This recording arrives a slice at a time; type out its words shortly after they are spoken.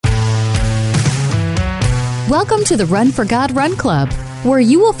Welcome to the Run for God Run Club, where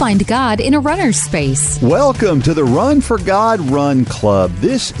you will find God in a runner's space. Welcome to the Run for God Run Club.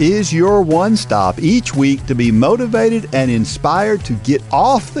 This is your one stop each week to be motivated and inspired to get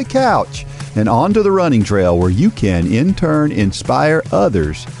off the couch and onto the running trail, where you can in turn inspire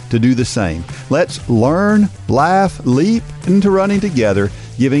others to do the same. Let's learn, laugh, leap into running together,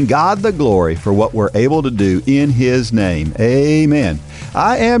 giving God the glory for what we're able to do in His name. Amen.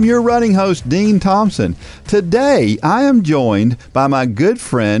 I am your running host, Dean Thompson. Today, I am joined by my good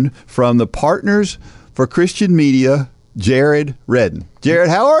friend from the Partners for Christian Media, Jared Redden. Jared,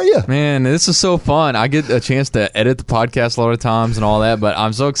 how are you? Man, this is so fun. I get a chance to edit the podcast a lot of times and all that, but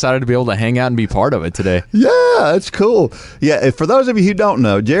I'm so excited to be able to hang out and be part of it today. Yeah, that's cool. Yeah, for those of you who don't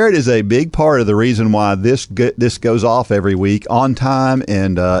know, Jared is a big part of the reason why this goes off every week on time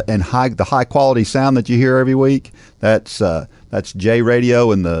and the high quality sound that you hear every week. That's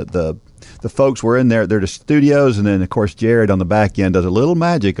JRadio and the folks were in there. They're the studios, and then of course Jared on the back end does a little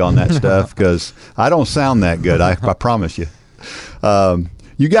magic on that stuff because I don't sound that good. I promise you.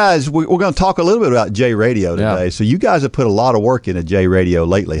 You guys, we're going to talk a little bit about JRadio today. Yeah. So you guys have put a lot of work into JRadio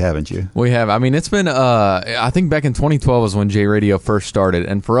lately, haven't you? We have. I mean, it's been, I think back in 2012 was when JRadio first started.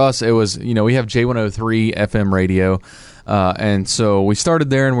 And for us, it was, we have J103 FM radio. And so we started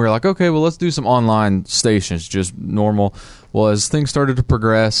there and we were like, okay, well, let's do some online stations, just normal. Well, as things started to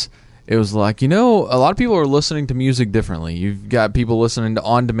progress, it was like, a lot of people are listening to music differently. You've got people listening to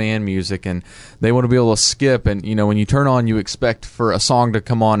on-demand music, and they want to be able to skip. And, when you turn on, you expect for a song to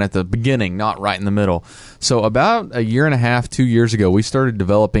come on at the beginning, not right in the middle. So about a year and a half, 2 years ago, we started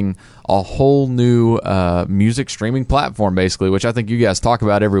developing a whole new music streaming platform, basically, which I think you guys talk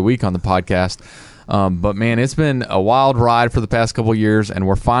about every week on the podcast. But, man, it's been a wild ride for the past couple of years, and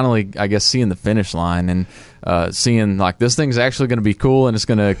we're finally, I guess, seeing the finish line and seeing, like, this thing's actually going to be cool and it's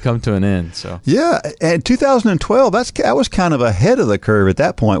going to come to an end. So yeah, and 2012, that was kind of ahead of the curve at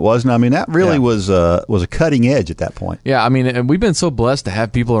that point, wasn't it? I mean, that really was a cutting edge at that point. Yeah, I mean, and we've been so blessed to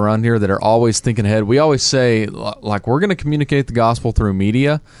have people around here that are always thinking ahead. We always say, like, we're going to communicate the gospel through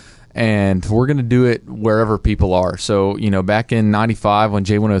media, and we're going to do it wherever people are. So, back in 95 when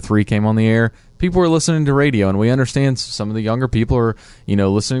J103 came on the air, people were listening to radio, and we understand some of the younger people are,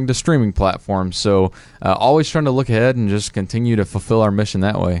 listening to streaming platforms. So always trying to look ahead and just continue to fulfill our mission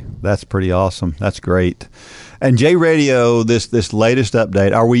that way. That's pretty awesome. That's great. And JRadio, this latest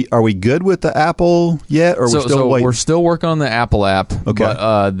update, are we good with the Apple yet, or we're still waiting? We're still working on the Apple app. Okay.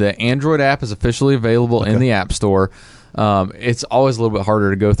 But the Android app is officially available in the App Store. It's always a little bit harder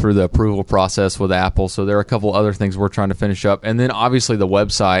to go through the approval process with Apple, so there are a couple other things we're trying to finish up. And then obviously the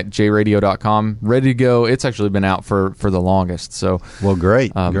website, jradio.com, ready to go. It's actually been out for the longest. So, well,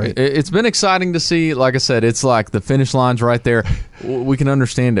 great. Great. It's been exciting to see. Like I said, it's like the finish line's right there. We can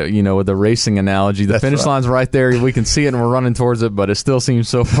understand it, with the racing analogy. The finish line's right there. We can see it and we're running towards it, but it still seems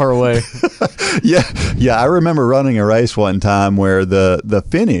so far away. Yeah. I remember running a race one time where the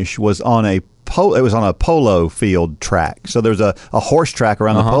finish was on a polo field track. So there's a horse track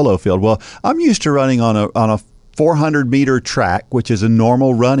around the polo field. Well, I'm used to running on a 400-meter track, which is a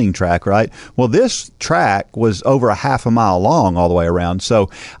normal running track, right? Well, this track was over a half a mile long all the way around. So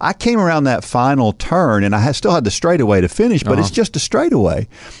I came around that final turn, and I still had the straightaway to finish, but it's just a straightaway.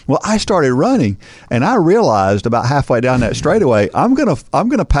 Well, I started running, and I realized about halfway down that straightaway, I'm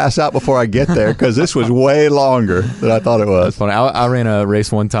gonna pass out before I get there because this was way longer than I thought it was. That's funny. I ran a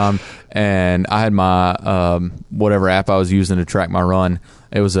race one time, and I had my whatever app I was using to track my run.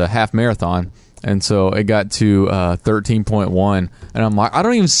 It was a half marathon. And so it got to 13.1, and I'm like, I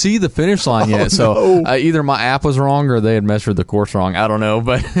don't even see the finish line yet. So either my app was wrong or they had measured the course wrong. I don't know,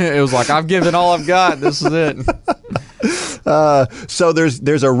 but it was like, I've given all I've got. This is it. So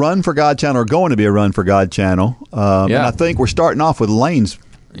there's a Run for God channel, or going to be a Run for God channel. And I think we're starting off with Lane's.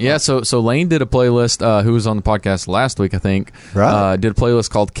 Yeah, so Lane did a playlist, who was on the podcast last week, I think. Right. Did a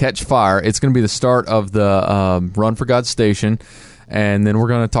playlist called Catch Fire. It's going to be the start of the Run for God station. And then we're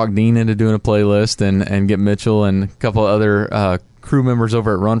going to talk Dean into doing a playlist and get Mitchell and a couple of other crew members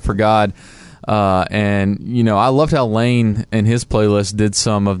over at Run for God. And, I loved how Lane and his playlist did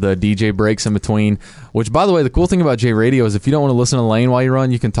some of the DJ breaks in between, which, by the way, the cool thing about JRadio is if you don't want to listen to Lane while you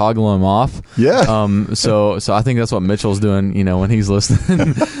run, you can toggle him off. Yeah. So I think that's what Mitchell's doing, when he's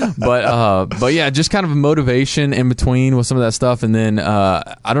listening. But yeah, just kind of a motivation in between with some of that stuff. And then,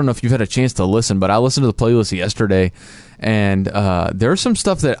 I don't know if you've had a chance to listen, but I listened to the playlist yesterday. And there's some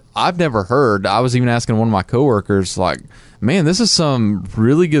stuff that I've never heard. I was even asking one of my coworkers, like, man, this is some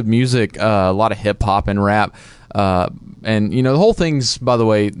really good music, a lot of hip-hop and rap. And the whole thing's, by the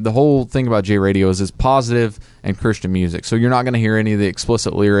way, the whole thing about JRadio is it's positive and Christian music. So you're not going to hear any of the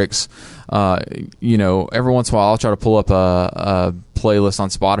explicit lyrics. Every once in a while I'll try to pull up a playlist on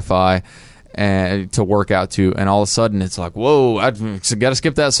Spotify and to work out to, and all of a sudden it's like, whoa, I got to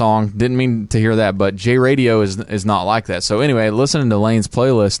skip that song. Didn't mean to hear that, but JRadio is not like that. So anyway, listening to Lane's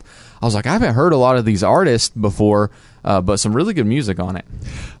playlist, I was like, I haven't heard a lot of these artists before, but some really good music on it.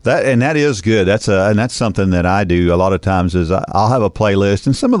 That is good. That's something that I do a lot of times. Is I'll have a playlist,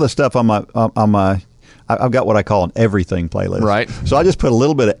 and some of the stuff on my I've got what I call an everything playlist. Right. So I just put a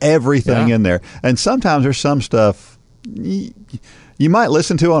little bit of everything in there, and sometimes there's some stuff you might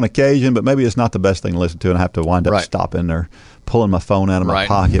listen to on occasion, but maybe it's not the best thing to listen to, and I have to wind up stopping or pulling my phone out of my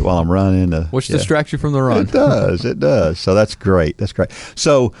pocket while I'm running. Which distracts you from the run. It does. So that's great.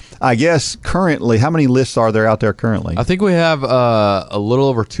 So I guess currently, how many lists are there out there currently? I think we have a little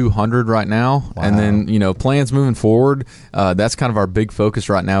over 200 right now. Wow. And then, plans moving forward, that's kind of our big focus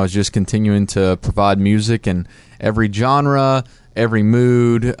right now, is just continuing to provide music in every genre, every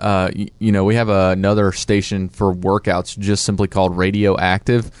mood. We have another station for workouts just simply called Radio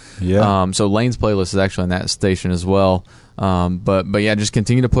Active. Yeah. So Lane's playlist is actually on that station as well. But yeah, just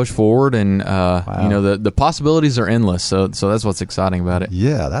continue to push forward, and the possibilities are endless. So that's what's exciting about it.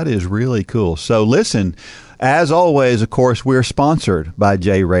 Yeah, that is really cool. So listen, as always, of course, we're sponsored by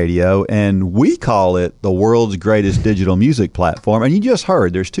JRadio, and we call it the world's greatest digital music platform. And you just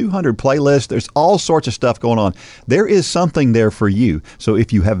heard there's 200 playlists. There's all sorts of stuff going on. There is something there for you. So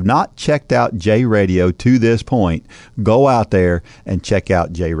if you have not checked out JRadio to this point, go out there and check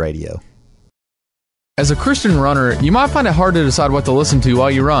out JRadio. As a Christian runner, you might find it hard to decide what to listen to while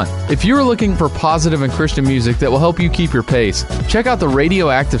you run. If you are looking for positive and Christian music that will help you keep your pace, check out the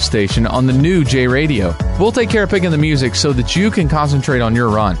Radio Active station on the new JRadio. We'll take care of picking the music so that you can concentrate on your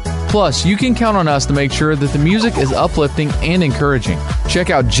run. Plus, you can count on us to make sure that the music is uplifting and encouraging.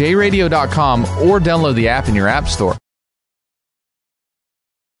 Check out jradio.com or download the app in your app store.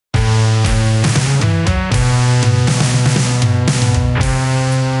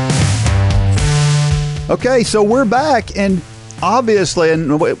 Okay, so we're back, and obviously,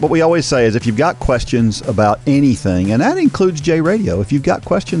 and what we always say is if you've got questions about anything, and that includes JRadio, if you've got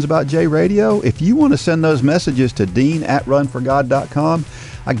questions about JRadio, if you want to send those messages to dean@runforgod.com,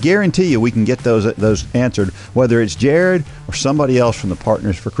 I guarantee you we can get those answered, whether it's Jared or somebody else from the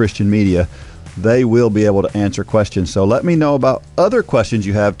Partners for Christian Media. They will be able to answer questions. So let me know about other questions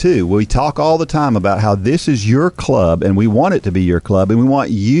you have, too. We talk all the time about how this is your club, and we want it to be your club, and we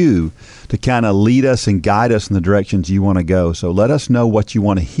want you to kind of lead us and guide us in the directions you want to go. So let us know what you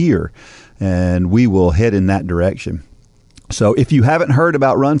want to hear, and we will head in that direction. So if you haven't heard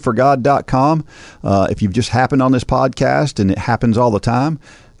about runforgod.com, if you've just happened on this podcast, and it happens all the time,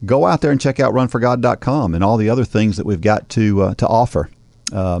 go out there and check out runforgod.com and all the other things that we've got to offer.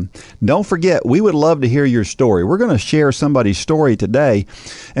 Don't forget, we would love to hear your story. We're going to share somebody's story today,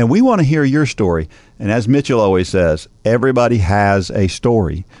 and we want to hear your story. And as Mitchell always says, everybody has a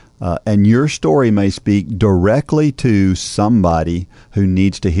story, and your story may speak directly to somebody who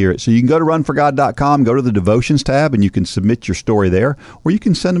needs to hear it. So you can go to runforgod.com, go to the devotions tab, and you can submit your story there, or you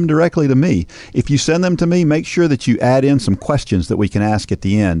can send them directly to me. If you send them to me, make sure that you add in some questions that we can ask at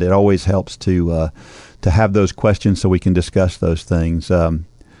the end. It always helps to have those questions so we can discuss those things.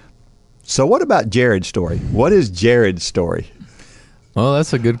 So what about Jared's story? What is Jared's story? Well,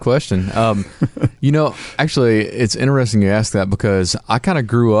 that's a good question. Actually, it's interesting you ask that, because I kind of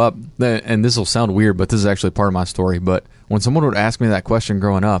grew up, and this will sound weird, but this is actually part of my story. But when someone would ask me that question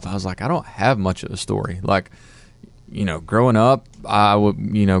growing up, I was like, I don't have much of a story. Like, growing up, I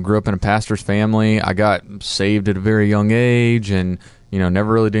grew up in a pastor's family. I got saved at a very young age, and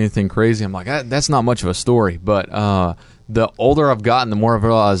never really did anything crazy. I'm like, that's not much of a story. But the older I've gotten, the more I've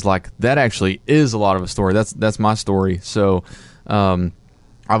realized, like, that actually is a lot of a story. That's my story. So I've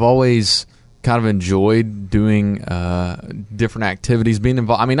always kind of enjoyed doing different activities, being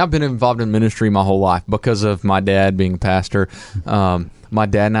involved. I mean, I've been involved in ministry my whole life because of my dad being a pastor. My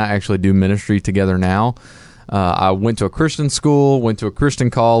dad and I actually do ministry together now. I went to a Christian school, went to a Christian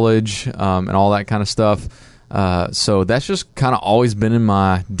college, and all that kind of stuff. So that's just kind of always been in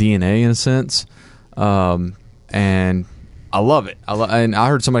my DNA in a sense. And I love it. And I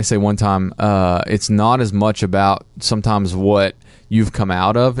heard somebody say one time, it's not as much about sometimes what you've come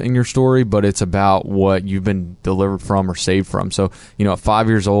out of in your story, but it's about what you've been delivered from or saved from. So, at 5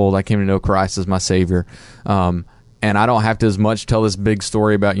 years old, I came to know Christ as my Savior. And I don't have to as much tell this big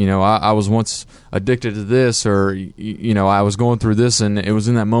story about, I was once addicted to this, or, I was going through this, and it was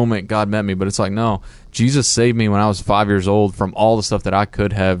in that moment God met me. But it's like, no, Jesus saved me when I was 5 years old from all the stuff that I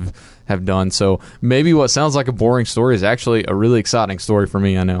could have have done. So maybe what sounds like a boring story is actually a really exciting story for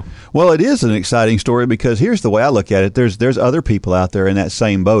me, I know. Well, it is an exciting story because here's the way I look at it. There's other people out there in that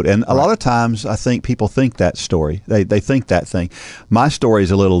same boat. And a lot of times I think people think that story. They think that thing. My story is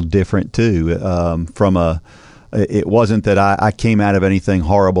a little different, too, it wasn't that I came out of anything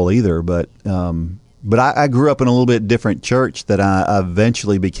horrible either, but I grew up in a little bit different church that I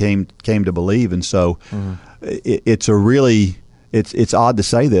eventually came to believe. And so it's odd to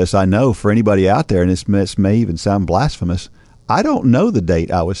say this, I know, for anybody out there, and this may even sound blasphemous. I don't know the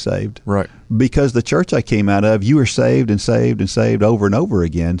date I was saved. Right. Because the church I came out of, you were saved and saved and saved over and over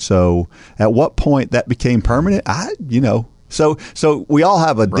again. So at what point that became permanent, So we all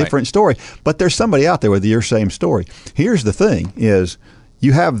have a different story, but there's somebody out there with your same story. Here's the thing is,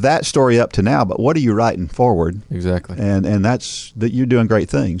 you have that story up to now, but what are you writing forward? Exactly. And that's that you're doing great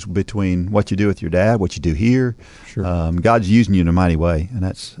things between what you do with your dad, what you do here. Sure. God's using you in a mighty way, and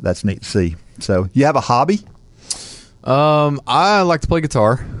that's neat to see. So you have a hobby? I like to play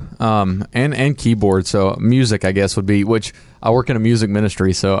guitar, and keyboard. So music, I guess, would be, which I work in a music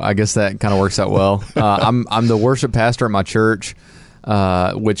ministry, so I guess that kind of works out well. I'm the worship pastor at my church,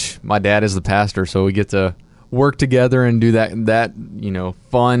 which my dad is the pastor, so we get to work together and do that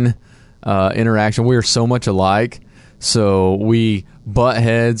fun interaction. We are so much alike, so we butt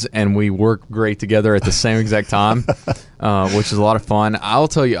heads and we work great together at the same exact time, which is a lot of fun. I'll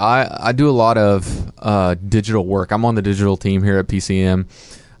tell you, I do a lot of digital work. I'm on the digital team here at PCM,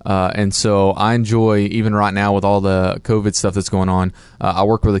 and so I enjoy, even right now with all the COVID stuff that's going on, I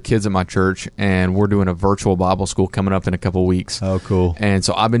work with the kids at my church, and we're doing a virtual Bible school coming up in a couple weeks. Oh, cool. And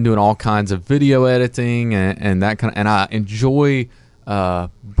so I've been doing all kinds of video editing and that kind of, and I enjoy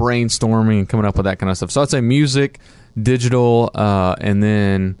brainstorming and coming up with that kind of stuff. So I'd say music, digital, and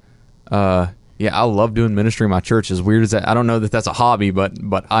then I love doing ministry in my church. As weird as that, I don't know that that's a hobby,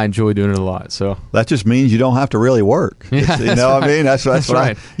 but I enjoy doing it a lot. So that just means you don't have to really work. Yeah, what I mean. That's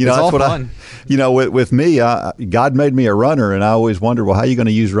right. That's what fun. With me, God made me a runner, and I always wondered, well, how are you going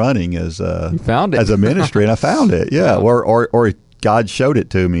to use running as you found it as a ministry? And I found it. Yeah, or God showed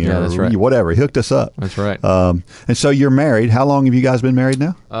it to me, or that's right. Whatever. He hooked us up. That's right. And so you're married. How long have you guys been married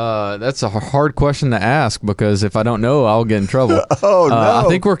now? That's a hard question to ask, because if I don't know, I'll get in trouble. Oh, no. I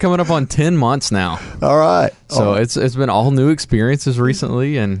think we're coming up on 10 months now. All right. So it's been all new experiences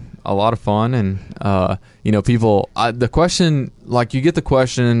recently and a lot of fun. And, people, the question, like you get the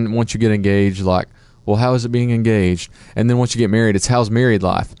question once you get engaged, like, well, how is it being engaged? And then once you get married, it's how's married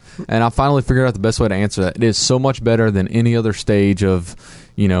life? And I finally figured out the best way to answer that. It is so much better than any other stage of,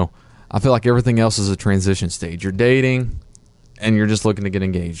 I feel like everything else is a transition stage. You're dating and you're just looking to get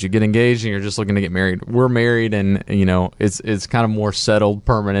engaged. You get engaged and you're just looking to get married. We're married, and, it's kind of more settled,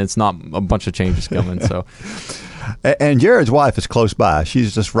 permanent. It's not a bunch of changes coming. So. And Jared's wife is close by.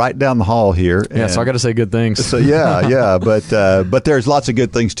 She's just right down the hall here. Yeah, so I got to say good things. So yeah, but there's lots of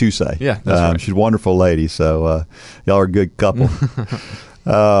good things to say. Yeah, that's right. She's a wonderful lady. So y'all are a good couple.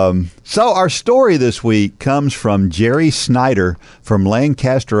 So our story this week comes from Jerry Snyder from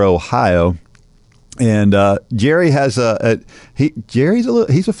Lancaster, Ohio. And Jerry has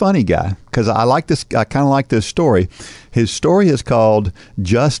he's a funny guy, because I like this. I kind of like this story. His story is called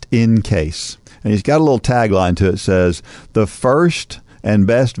 "Just in Case." And he's got a little tagline to it. It says, "The first and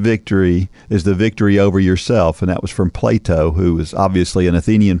best victory is the victory over yourself." And that was from Plato, who was obviously an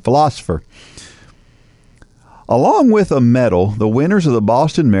Athenian philosopher. Along with a medal, the winners of the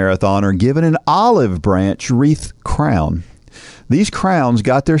Boston Marathon are given an olive branch wreath crown. These crowns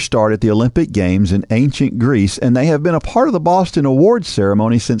got their start at the Olympic Games in ancient Greece, and they have been a part of the Boston Awards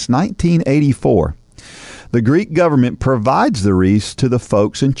ceremony since 1984. The Greek government provides the wreaths to the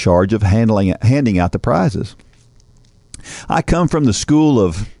folks in charge of handing out the prizes. I come from the school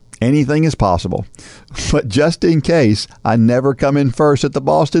of anything is possible, but just in case I never come in first at the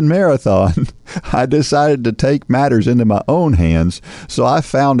Boston Marathon, I decided to take matters into my own hands, so I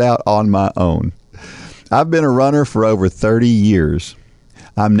found out on my own. I've been a runner for over 30 years.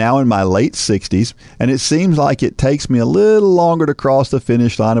 I'm now in my late 60s, and it seems like it takes me a little longer to cross the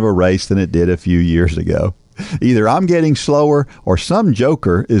finish line of a race than it did a few years ago. Either I'm getting slower or some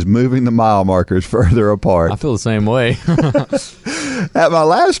joker is moving the mile markers further apart. I feel the same way. At my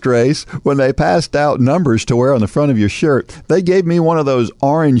last race, when they passed out numbers to wear on the front of your shirt, they gave me one of those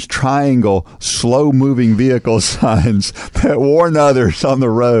orange triangle slow-moving vehicle signs that warn others on the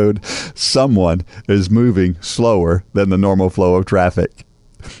road someone is moving slower than the normal flow of traffic.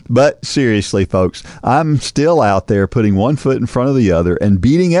 But seriously, folks, I'm still out there putting one foot in front of the other and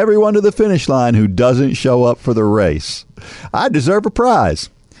beating everyone to the finish line who doesn't show up for the race. I deserve a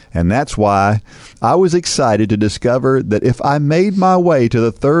prize. And that's why I was excited to discover that if I made my way to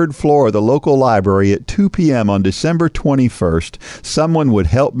the third floor of the local library at 2 p.m. on December 21st, someone would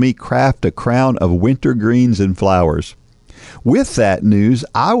help me craft a crown of winter greens and flowers. With that news,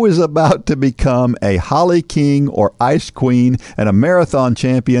 I was about to become a Holly King or Ice Queen and a marathon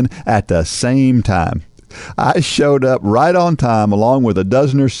champion at the same time. I showed up right on time along with a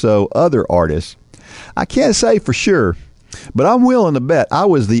dozen or so other artists. I can't say for sure, but I'm willing to bet I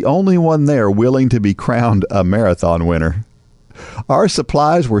was the only one there willing to be crowned a marathon winner. Our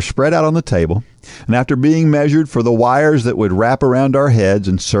supplies were spread out on the table, and after being measured for the wires that would wrap around our heads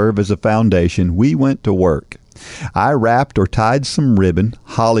and serve as a foundation, we went to work. I wrapped or tied some ribbon,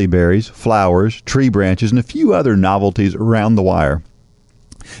 holly berries, flowers, tree branches, and a few other novelties around the wire.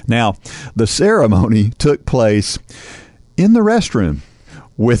 Now, the ceremony took place in the restroom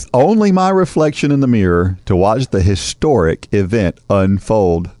with only my reflection in the mirror to watch the historic event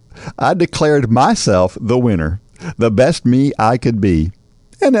unfold. I declared myself the winner, the best me I could be,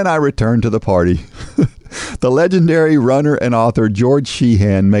 and then I returned to the party. The legendary runner and author George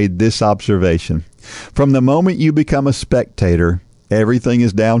Sheehan made this observation: from the moment you become a spectator, everything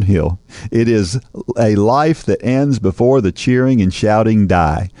is downhill. It is a life that ends before the cheering and shouting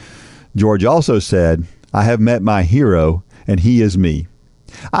die. George also said, I have met my hero, and he is me.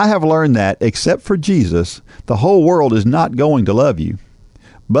 I have learned that, except for Jesus, the whole world is not going to love you.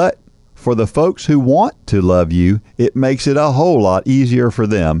 But for the folks who want to love you, it makes it a whole lot easier for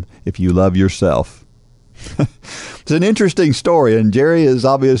them if you love yourself. It's an interesting story, and Jerry is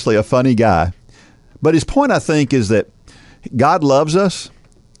obviously a funny guy. But his point, I think, is that God loves us,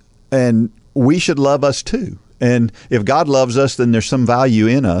 and we should love us too. And if God loves us, then there's some value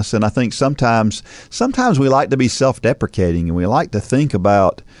in us. And I think sometimes we like to be self-deprecating, and we like to think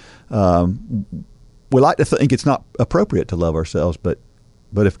about, it's not appropriate to love ourselves. But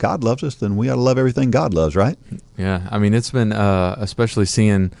if God loves us, then we ought to love everything God loves, right? Yeah, I mean, it's been especially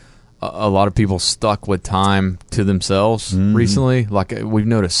seeing a lot of people stuck with time to themselves recently. Like, we've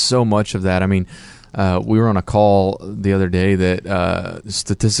noticed so much of that. I mean, we were on a call the other day that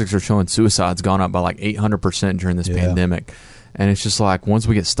statistics are showing suicide's gone up by like 800% during this pandemic. And it's just like, once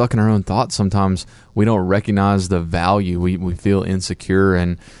we get stuck in our own thoughts, sometimes we don't recognize the value. We feel insecure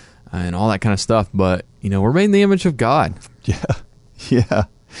and all that kind of stuff. But, we're made in the image of God. Yeah.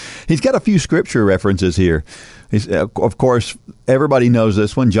 He's got a few scripture references here. Of course, everybody knows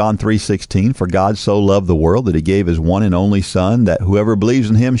this one, John 3:16, for God so loved the world that he gave his one and only Son, that whoever believes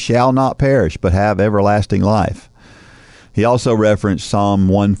in him shall not perish, but have everlasting life. He also referenced Psalm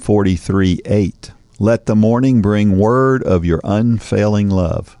 143:8, let the morning bring word of your unfailing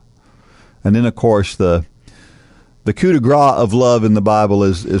love. And then, of course, the coup de grace of love in the Bible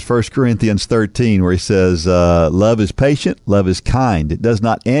is 1 Corinthians 13, where he says, love is patient, love is kind. It does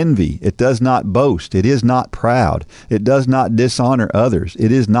not envy. It does not boast. It is not proud. It does not dishonor others.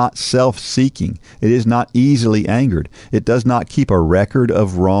 It is not self-seeking. It is not easily angered. It does not keep a record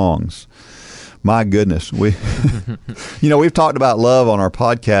of wrongs. My goodness. We've talked about love on our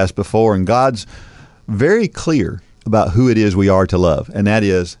podcast before, and God's very clear about who it is we are to love, and that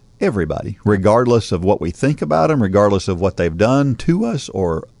is everybody, regardless of what we think about them, regardless of what they've done to us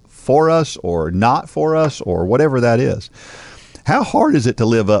or for us or not for us or whatever that is. How hard is it to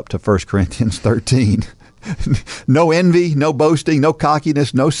live up to 1 Corinthians 13? No envy, no boasting, no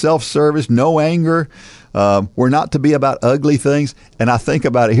cockiness, no self-service, no anger. We're not to be about ugly things. And I think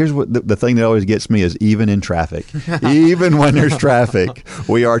about it. Here's what the thing that always gets me is even in traffic. Even when there's traffic,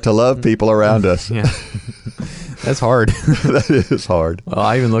 we are to love people around us. Yeah. That's hard. That is hard. Well,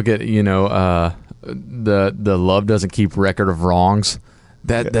 I even look at, the love doesn't keep record of wrongs.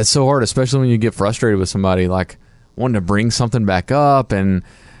 That's so hard, especially when you get frustrated with somebody, like wanting to bring something back up and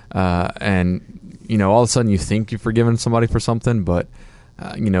all of a sudden you think you've forgiven somebody for something, but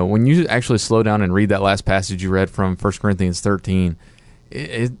when you actually slow down and read that last passage you read from 1 Corinthians 13,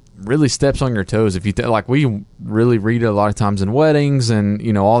 it really steps on your toes. If you we really read it a lot of times in weddings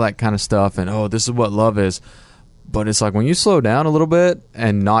and all that kind of stuff, and this is what love is. But it's like when you slow down a little bit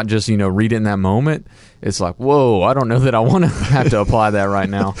and not just, read it in that moment, it's like, whoa, I don't know that I want to have to apply that right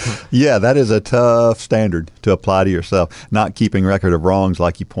now. Yeah, that is a tough standard to apply to yourself. Not keeping record of wrongs,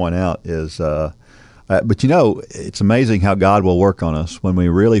 like you point out, is but it's amazing how God will work on us when we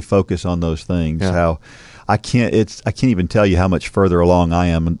really focus on those things. Yeah. How I can't even tell you how much further along I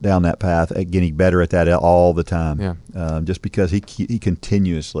am down that path at getting better at that all the time. Yeah. Just because he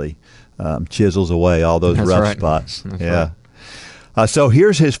continuously chisels away all those rough spots. That's right. So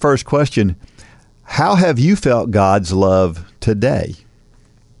here's his first question. How have you felt God's love today?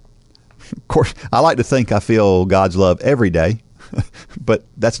 Of course, I like to think I feel God's love every day. but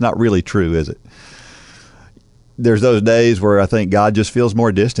that's not really true, is it? There's those days where I think God just feels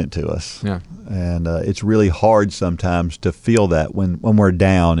more distant to us. Yeah. And it's really hard sometimes to feel that when we're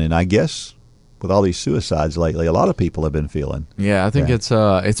down. And I guess with all these suicides lately, a lot of people have been feeling. Yeah, I think it's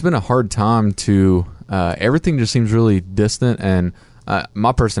been a hard time to everything just seems really distant, and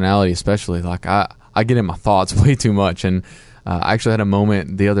my personality especially, like I get in my thoughts way too much. And I actually had a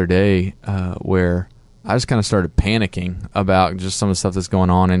moment the other day where I just kind of started panicking about just some of the stuff that's going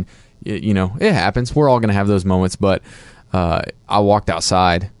on. And you know, it happens. We're all going to have those moments. But I walked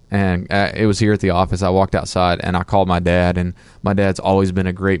outside, and it was here at the office. I walked outside, and I called my dad, and my dad's always been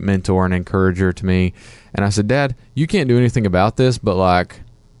a great mentor and encourager to me. And I said, Dad, you can't do anything about this, but like,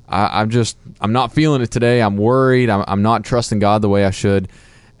 I'm not feeling it today. I'm worried. I'm not trusting God the way I should.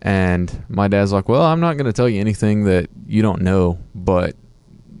 And my dad's like, well, I'm not going to tell you anything that you don't know, but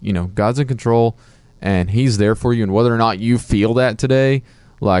you know, God's in control, and He's there for you. And whether or not you feel that today,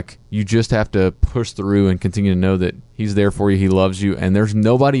 like, you just have to push through and continue to know that He's there for you. He loves you, and there's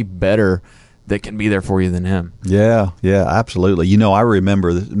nobody better that can be there for you than Him. Yeah, absolutely. You know, I remember,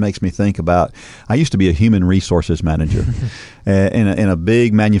 it makes me think about, I used to be a human resources manager in a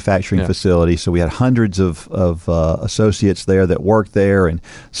big manufacturing facility. So we had hundreds of associates there that worked there. And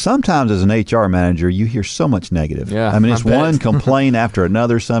sometimes as an HR manager, you hear so much negative. Yeah, I mean, it's one complaint after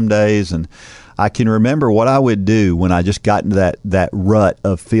another some days. And I can remember what I would do when I just got into that rut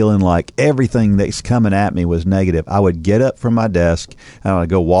of feeling like everything that's coming at me was negative. I would get up from my desk and I would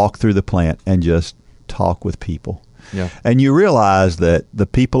go walk through the plant and just talk with people. Yeah. And you realize that the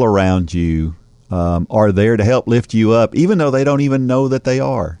people around you are there to help lift you up, even though they don't even know that they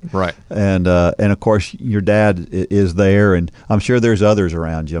are. Right. And of course, your dad is there, and I'm sure there's others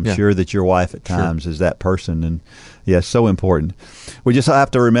around you. I'm sure that your wife at times is that person. And yeah, it's so important. We just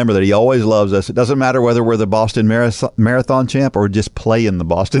have to remember that He always loves us. It doesn't matter whether we're the Boston Marathon champ or just playing the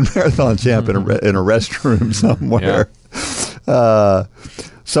Boston Marathon champ in a restroom somewhere.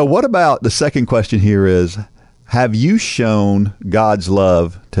 So what about the second question here is, have you shown God's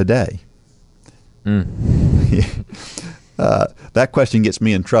love today? That question gets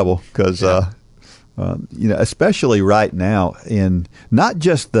me in trouble because, you know, especially right now in not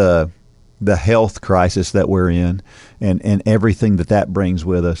just the health crisis that we're in and everything that brings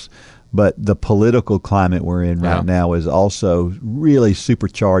with us, but the political climate we're in right now is also really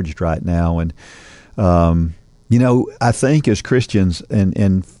supercharged right now. And, you know, I think as Christians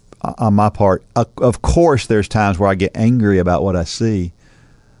and on my part, of course, there's times where I get angry about what I see.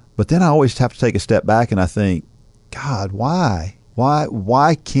 But then I always have to take a step back and I think, God, why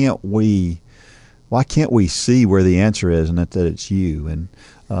can't we see where the answer is and that it's you? And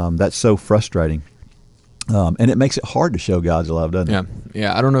that's so frustrating. And it makes it hard to show God's love, doesn't it?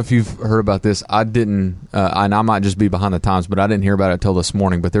 Yeah. I don't know if you've heard about this. I didn't, and I might just be behind the times, but I didn't hear about it until this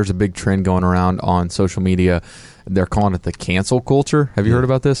morning. But there's a big trend going around on social media. They're calling it the cancel culture. Have you heard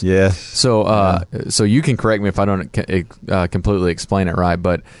about this? Yes. So, so you can correct me if I don't completely explain it right,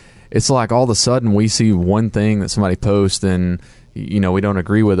 but it's like all of a sudden we see one thing that somebody posts and, you know, we don't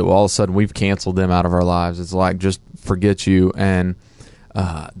agree with it. Well, all of a sudden we've canceled them out of our lives. It's like, just forget you. And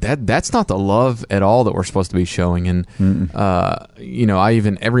that's not the love at all that we're supposed to be showing. And, you know, I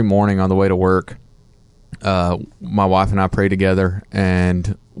even every morning on the way to work, my wife and I pray together,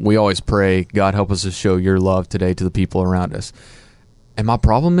 and we always pray, God, help us to show your love today to the people around us. And my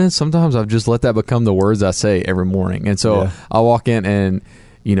problem is sometimes I've just let that become the words I say every morning. And so I walk in and,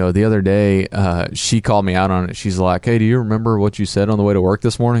 you know, the other day, she called me out on it. She's like, hey, do you remember what you said on the way to work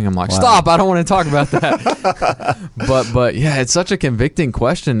this morning? I'm like, stop, I don't want to talk about that. but yeah, it's such a convicting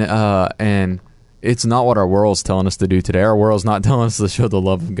question. And it's not what our world's telling us to do today. Our world's not telling us to show the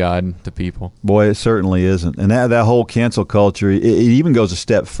love of God to people. Boy, it certainly isn't. And that whole cancel culture, it even goes a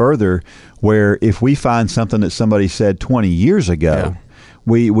step further, where if we find something that somebody said 20 years ago,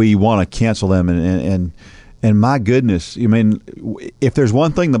 we want to cancel them. And my goodness, I mean, if there's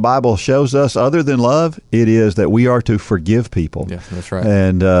one thing the Bible shows us other than love, it is that we are to forgive people. Yeah, that's right.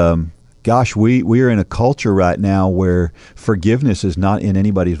 And gosh, we are in a culture right now where forgiveness is not in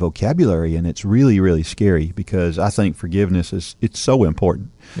anybody's vocabulary, and it's really, really scary, because I think forgiveness it's so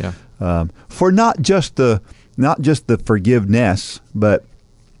important. Yeah. For not just the forgiveness, but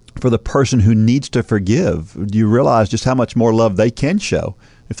for the person who needs to forgive. Do you realize just how much more love they can show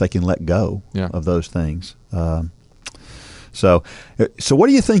if they can let go of those things? So what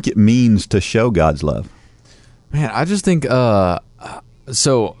do you think it means to show God's love? Man, I just think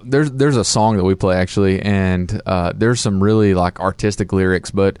so there's a song that we play actually, and there's some really like artistic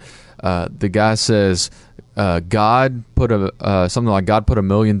lyrics, but the guy says, God put something like God put 1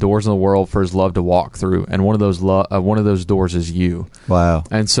 million doors in the world for His love to walk through, and one of those doors is you. Wow!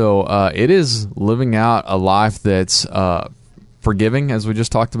 And so it is living out a life that's forgiving, as we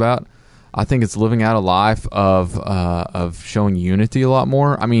just talked about. I think it's living out a life of showing unity a lot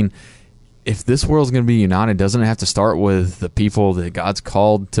more. I mean, if this world's going to be united, doesn't it have to start with the people that God's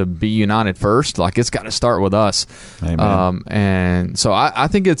called to be united first? Like, it's got to start with us. Amen. And so I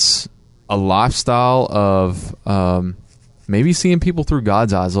think it's a lifestyle of maybe seeing people through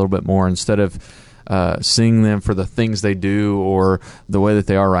God's eyes a little bit more, instead of seeing them for the things they do or the way that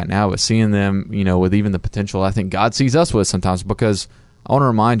they are right now, but seeing them, with even the potential I think God sees us with sometimes. Because I want to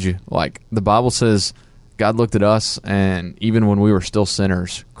remind you, like the Bible says, God looked at us, and even when we were still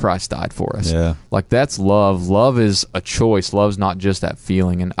sinners, Christ died for us. Yeah. Like, that's love. Love is a choice. Love's not just that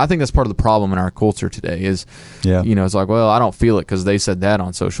feeling. And I think that's part of the problem in our culture today is, it's like, well, I don't feel it because they said that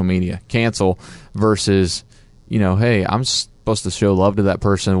on social media. Cancel versus, hey, I'm supposed to show love to that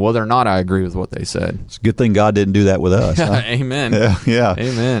person whether or not I agree with what they said. It's a good thing God didn't do that with us. Huh? Amen. Yeah.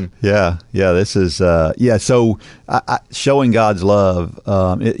 Amen. Yeah. This is so showing God's love.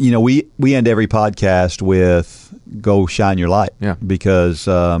 We end every podcast with "Go shine your light." Yeah. Because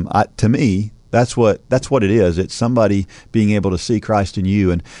to me, that's what it is. It's somebody being able to see Christ in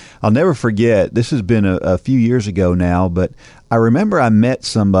you. And I'll never forget. This has been a few years ago now, but I remember I met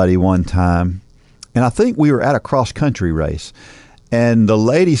somebody one time. And I think we were at a cross-country race. And the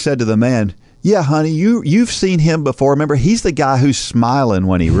lady said to the man, "Yeah, honey, you've seen him before. Remember, he's the guy who's smiling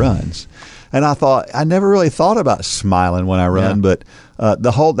when he runs." And I thought, I never really thought about smiling when I run, but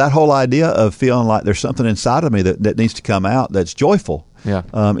that whole idea of feeling like there's something inside of me that needs to come out that's joyful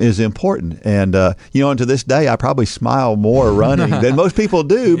is important. And, and to this day, I probably smile more running than most people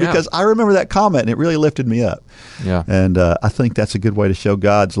do because I remember that comment, and it really lifted me up. Yeah. And I think that's a good way to show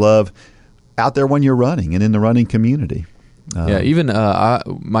God's love out there when you're running and in the running community. Even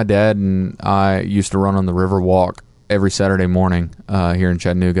my dad and I used to run on the Riverwalk every Saturday morning here in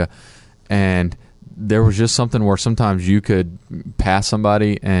Chattanooga, and there was just something where sometimes you could pass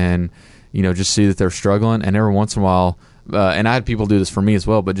somebody and just see that they're struggling, and every once in a while, and I had people do this for me as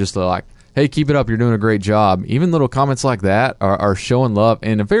well, but just like, "Hey, keep it up, you're doing a great job." Even little comments like that are showing love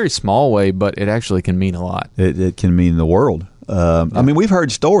in a very small way, but it actually can mean a lot. It can mean the world. I mean, we've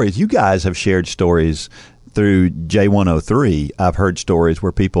heard stories. You guys have shared stories through J103. I've heard stories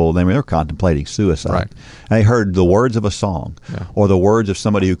where people, they were contemplating suicide. Right. And they heard the words of a song or the words of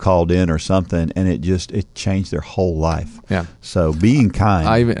somebody who called in or something, and it changed their whole life. Yeah. So being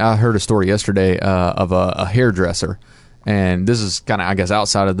kind. I heard a story yesterday of a hairdresser. And this is kind of, I guess,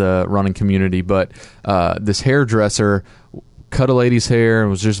 outside of the running community, but this hairdresser cut a lady's hair and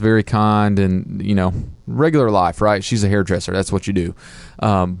was just very kind and, regular life, right? She's a hairdresser. That's what you do.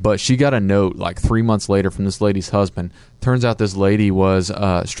 But she got a note like 3 months later from this lady's husband. Turns out this lady was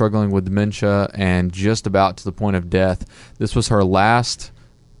struggling with dementia and just about to the point of death. This was her last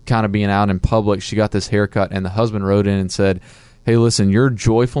kind of being out in public. She got this haircut, and the husband wrote in and said, "Hey, listen, your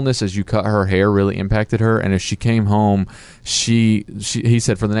joyfulness as you cut her hair really impacted her, and as she came home, he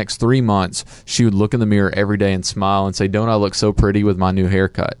said for the next 3 months, she would look in the mirror every day and smile and say, 'Don't I look so pretty with my new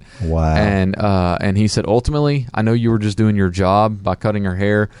haircut?'" Wow. And he said, "Ultimately, I know you were just doing your job by cutting her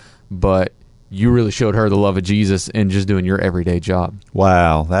hair, but you really showed her the love of Jesus in just doing your everyday job."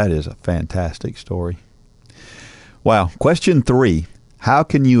 Wow, that is a fantastic story. Wow. Question 3, how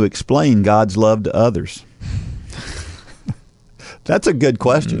can you explain God's love to others? That's a good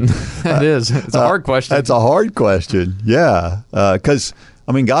question. It is. It's a hard question. It's a hard question. Yeah. Because,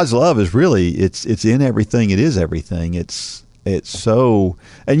 God's love is really, it's in everything. It is everything. It's so,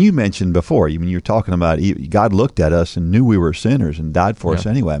 and you mentioned before, you're talking about God looked at us and knew we were sinners and died for us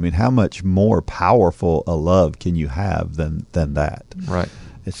anyway. How much more powerful a love can you have than that? Right.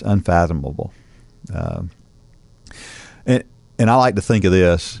 It's unfathomable. And I like to think of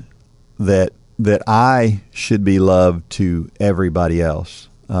this, that I should be loved to everybody else,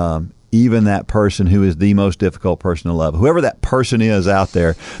 even that person who is the most difficult person to love. Whoever that person is out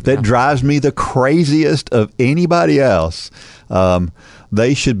there that drives me the craziest of anybody else,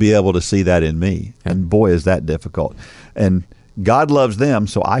 they should be able to see that in me. Yeah. And boy, is that difficult. And God loves them,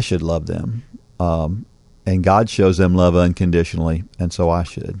 so I should love them. And God shows them love unconditionally, and so I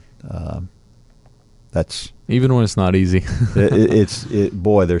should. That's even when it's not easy.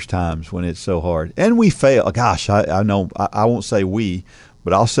 Boy, there's times when it's so hard, and we fail. Gosh, I know. I won't say we,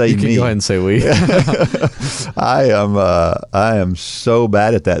 but I'll say you me. Can go ahead and say we. I am so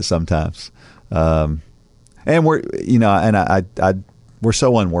bad at that sometimes, and we're we're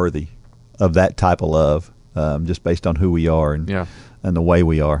so unworthy of that type of love, just based on who we are and the way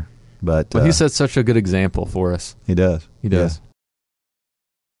we are. But he set such a good example for us. He does. He does.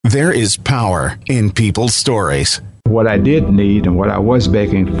 There is power in people's stories. What I did need and what I was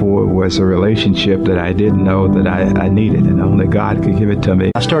begging for was a relationship that I didn't know that I needed, and only God could give it to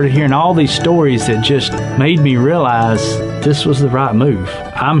me. I started hearing all these stories that just made me realize this was the right move.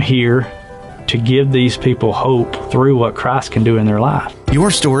 I'm here to give these people hope through what Christ can do in their life.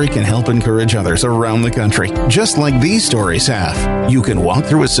 Your story can help encourage others around the country, just like these stories have. You can walk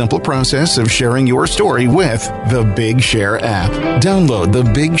through a simple process of sharing your story with the Big Share app. Download the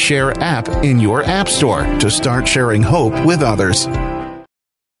Big Share app in your app store to start sharing hope with others.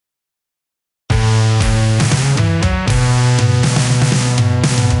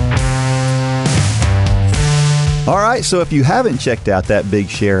 All right, so if you haven't checked out that Big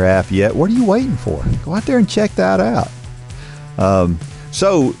Share app yet, what are you waiting for? Go out there and check that out.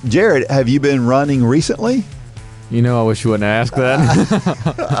 So, Jared, have you been running recently? You know, I wish you wouldn't ask that.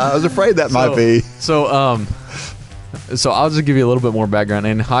 I was afraid that might be. So I'll just give you a little bit more background.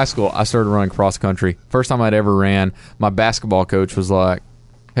 In high school, I started running cross country. First time I'd ever ran, my basketball coach was like,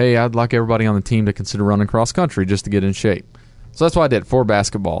 hey, I'd like everybody on the team to consider running cross country just to get in shape. So that's what I did for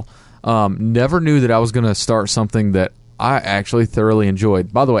basketball. Never knew that I was going to start something that I actually thoroughly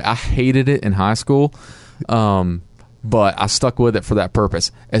enjoyed. By the way, I hated it in high school, but I stuck with it for that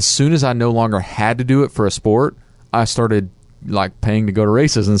purpose. As soon as I no longer had to do it for a sport, I started like paying to go to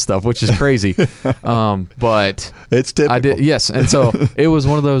races and stuff, which is crazy. But it's typical. I did, yes. And so it was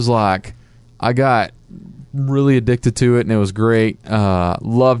one of those, like, I got really addicted to it, and it was great.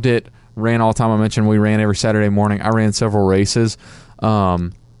 Loved it. Ran all the time. I mentioned we ran every Saturday morning. I ran several races.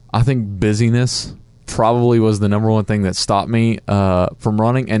 I think busyness probably was the number one thing that stopped me from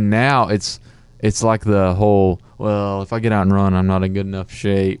running. And now it's like the whole, well, if I get out and run, I'm not in good enough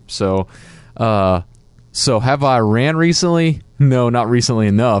shape. So have I ran recently? No, not recently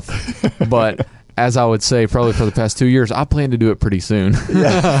enough. But as I would say, probably for the past 2 years, I plan to do it pretty soon.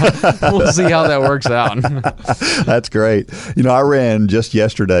 We'll see how that works out. That's great. You know, I ran just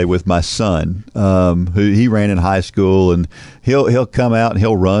yesterday with my son, who he ran in high school, and he'll come out and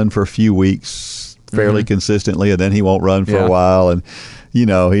he'll run for a few weeks fairly consistently, and then he won't run for a while. And you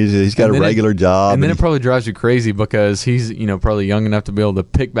know, he's got a regular job. And then it probably drives you crazy because he's, you know, probably young enough to be able to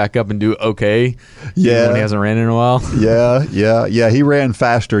pick back up and do okay. Yeah. When he hasn't ran in a while. Yeah. He ran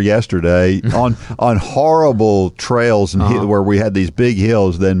faster yesterday on horrible trails and where we had these big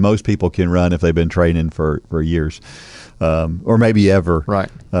hills than most people can run if they've been training for years, or maybe ever. Right.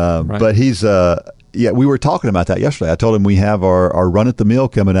 But he's we were talking about that yesterday. I told him we have our run at the mill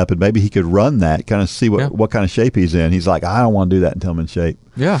coming up, and maybe he could run that, kind of see what kind of shape he's in. He's like, I don't want to do that until I'm in shape.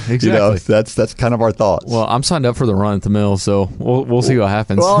 Yeah, exactly. You know, that's kind of our thoughts. Well, I'm signed up for the run at the mill, so we'll see what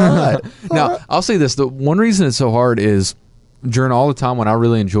happens. Well, all right. Now, I'll say this: the one reason it's so hard is during all the time when I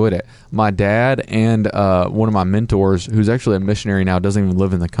really enjoyed it, my dad and one of my mentors, who's actually a missionary now, doesn't even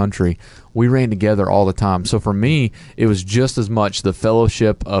live in the country, we ran together all the time. So for me, it was just as much the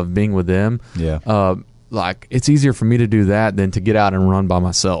fellowship of being with them. Yeah. Like, it's easier for me to do that than to get out and run by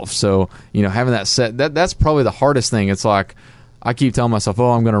myself. So, you know, having that set, that's probably the hardest thing. It's like, I keep telling myself,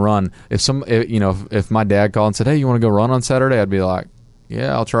 oh, I'm going to run. If my dad called and said, hey, you want to go run on Saturday? I'd be like,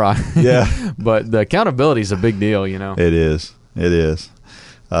 yeah, I'll try. Yeah. But the accountability is a big deal, you know. It is. Is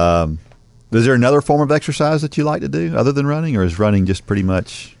there another form of exercise that you like to do other than running, or is running just pretty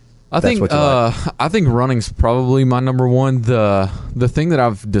much what you like? I think running's probably my number one. The thing that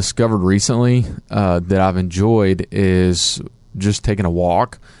I've discovered recently that I've enjoyed is just taking a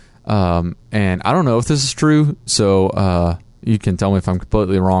walk. And I don't know if this is true, so you can tell me if I'm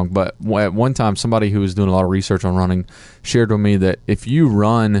completely wrong, but at one time somebody who was doing a lot of research on running shared with me that if you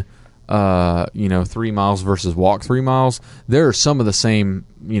run 3 miles versus walk 3 miles, there are some of the same,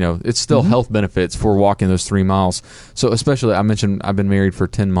 it's still health benefits for walking those 3 miles. So especially, I mentioned I've been married for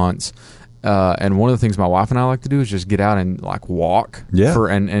 10 months. And one of the things my wife and I like to do is just get out and like walk. Yeah.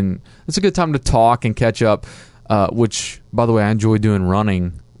 And it's a good time to talk and catch up, which, by the way, I enjoy doing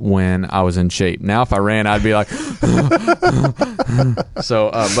running when I was in shape. Now, if I ran, I'd be like,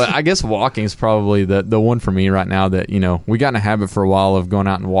 so, but I guess walking is probably the one for me right now that, we got in a habit for a while of going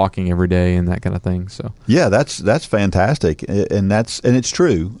out and walking every day and that kind of thing. So, yeah, that's fantastic. And it's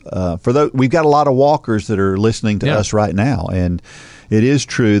true. We've got a lot of walkers that are listening to us right now. And it is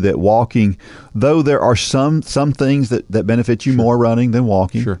true that walking, though there are some things that benefit you more running than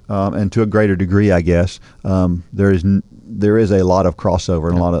walking, and to a greater degree, I guess, there is a lot of crossover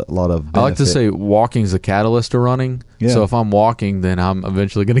and a lot of benefit. I like to say walking is the catalyst to running. Yeah. So if I'm walking, then I'm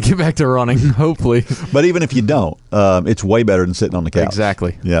eventually going to get back to running, hopefully. But even if you don't, it's way better than sitting on the couch.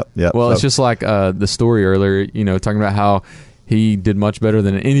 Exactly. Yep. Well, it's just like the story earlier, talking about how he did much better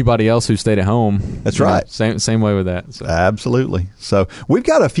than anybody else who stayed at home. That's right. Same way with that. So. Absolutely. So we've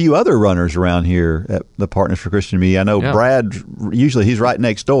got a few other runners around here at the Partners for Christian Media. I know Brad, usually he's right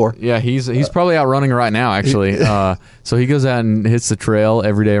next door. Yeah, he's probably out running right now, actually. So he goes out and hits the trail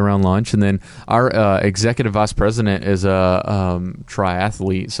every day around lunch. And then our executive vice president is a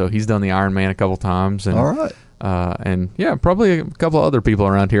triathlete, so he's done the Ironman a couple times. And, all right. And yeah, probably a couple other people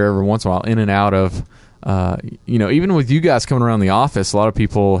around here every once in a while, in and out of. Even with you guys coming around the office, a lot of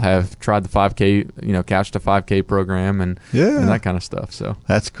people have tried the 5K, Couch to 5K program and that kind of stuff. So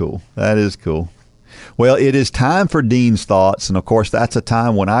that's cool. That is cool. Well, it is time for Dean's Thoughts. And of course, that's a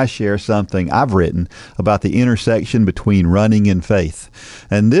time when I share something I've written about the intersection between running and faith.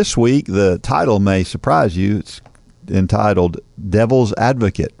 And this week, the title may surprise you. It's entitled Devil's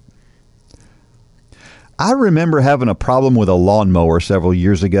Advocate. I remember having a problem with a lawnmower several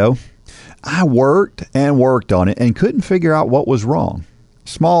years ago. I worked and worked on it and couldn't figure out what was wrong.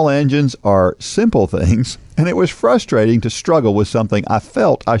 Small engines are simple things, and it was frustrating to struggle with something I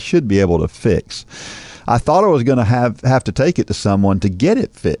felt I should be able to fix. I thought I was going to have to take it to someone to get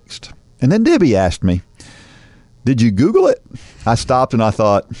it fixed. And then Debbie asked me, "Did you Google it?" I stopped and I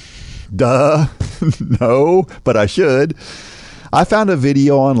thought, duh, no, but I should. I found a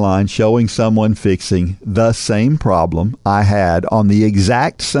video online showing someone fixing the same problem I had on the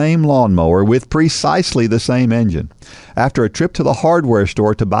exact same lawnmower with precisely the same engine. After a trip to the hardware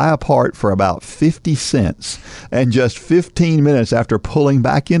store to buy a part for about 50 cents, and just 15 minutes after pulling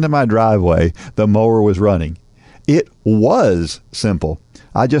back into my driveway, the mower was running. It was simple.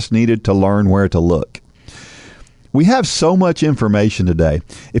 I just needed to learn where to look. We have so much information today.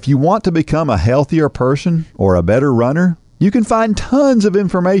 If you want to become a healthier person or a better runner, you can find tons of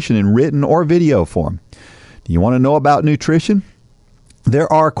information in written or video form. Do you want to know about nutrition?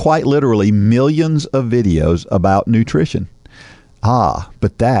 There are quite literally millions of videos about nutrition.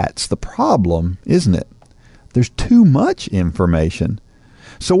 But that's the problem, isn't it? There's too much information.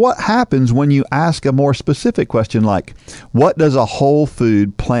 So what happens when you ask a more specific question like, what does a whole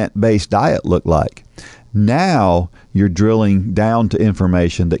food plant-based diet look like? Now you're drilling down to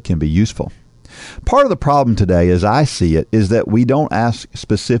information that can be useful. Part of the problem today, as I see it, is that we don't ask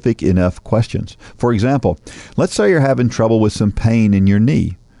specific enough questions. For example, let's say you're having trouble with some pain in your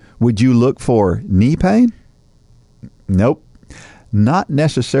knee. Would you look for knee pain? Nope. Not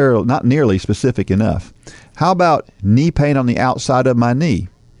nearly specific enough. How about knee pain on the outside of my knee?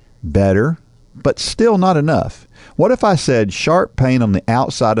 Better, but still not enough. What if I said sharp pain on the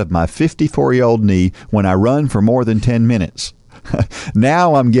outside of my 54-year-old knee when I run for more than 10 minutes?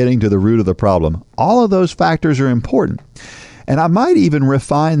 Now I'm getting to the root of the problem. All of those factors are important. And I might even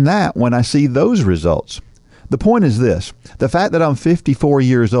refine that when I see those results. The point is this. The fact that I'm 54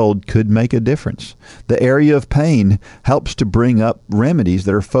 years old could make a difference. The area of pain helps to bring up remedies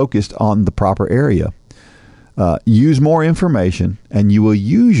that are focused on the proper area. Use more information and you will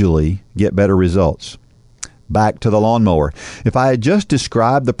usually get better results. Back to the lawnmower. If I had just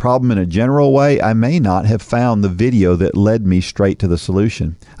described the problem in a general way, I may not have found the video that led me straight to the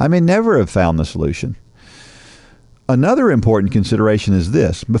solution. I may never have found the solution. Another important consideration is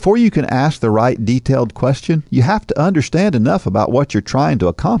this. Before you can ask the right detailed question, you have to understand enough about what you're trying to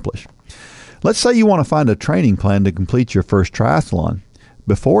accomplish. Let's say you want to find a training plan to complete your first triathlon.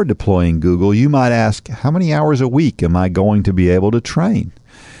 Before deploying Google, you might ask, how many hours a week am I going to be able to train?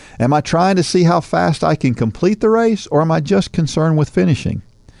 Am I trying to see how fast I can complete the race, or am I just concerned with finishing?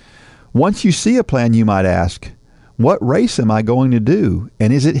 Once you see a plan, you might ask, what race am I going to do,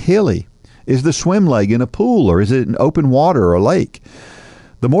 and is it hilly? Is the swim leg in a pool, or is it in open water or a lake?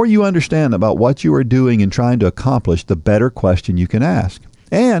 The more you understand about what you are doing and trying to accomplish, the better question you can ask.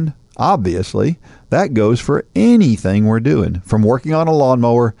 And, obviously, that goes for anything we're doing, from working on a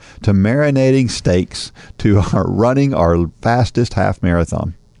lawnmower to marinating steaks to running our fastest half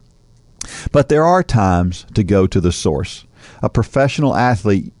marathon. But there are times to go to the source. A professional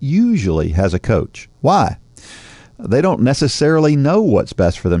athlete usually has a coach. Why? They don't necessarily know what's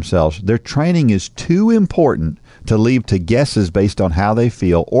best for themselves. Their training is too important to leave to guesses based on how they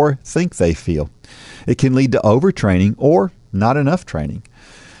feel or think they feel. It can lead to overtraining or not enough training.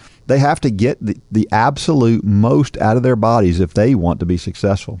 They have to get the absolute most out of their bodies if they want to be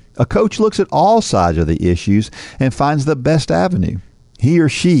successful. A coach looks at all sides of the issues and finds the best avenue. He or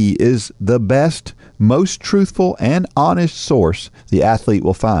she is the best, most truthful, and honest source the athlete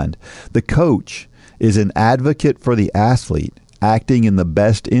will find. The coach is an advocate for the athlete, acting in the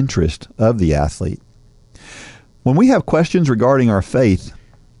best interest of the athlete. When we have questions regarding our faith,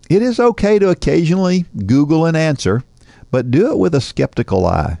 it is okay to occasionally Google an answer, but do it with a skeptical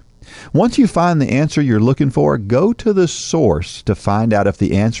eye. Once you find the answer you're looking for, go to the source to find out if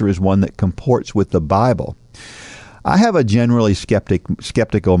the answer is one that comports with the Bible. I have a generally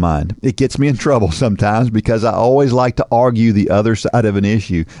skeptical mind. It gets me in trouble sometimes because I always like to argue the other side of an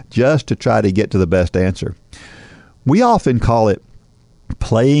issue just to try to get to the best answer. We often call it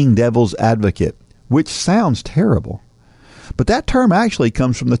playing devil's advocate, which sounds terrible. But that term actually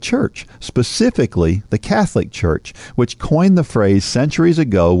comes from the church, specifically the Catholic Church, which coined the phrase centuries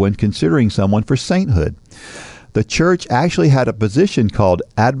ago when considering someone for sainthood. The church actually had a position called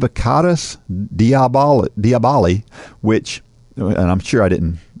advocatus diaboli, which, and I'm sure I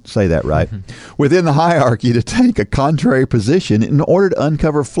didn't say that right, within the hierarchy to take a contrary position in order to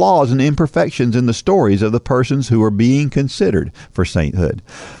uncover flaws and imperfections in the stories of the persons who are being considered for sainthood.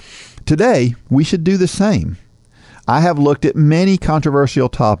 Today, we should do the same. I have looked at many controversial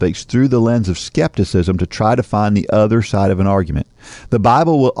topics through the lens of skepticism to try to find the other side of an argument. The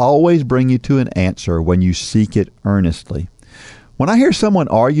Bible will always bring you to an answer when you seek it earnestly. When I hear someone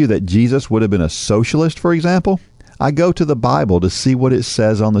argue that Jesus would have been a socialist, for example, I go to the Bible to see what it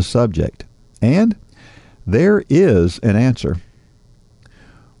says on the subject. And there is an answer.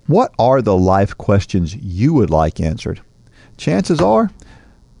 What are the life questions you would like answered? Chances are,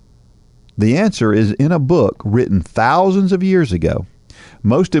 the answer is in a book written thousands of years ago.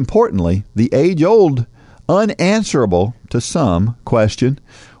 Most importantly, the age-old, unanswerable to some question,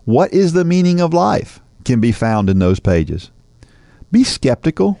 what is the meaning of life, can be found in those pages. Be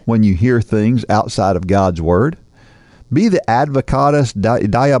skeptical when you hear things outside of God's Word. Be the advocatus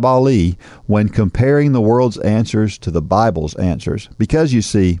diaboli when comparing the world's answers to the Bible's answers, because you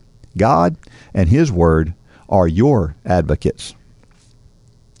see, God and His Word are your advocates.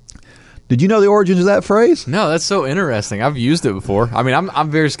 Did you know the origins of that phrase? No, that's so interesting. I've used it before. I mean, I'm a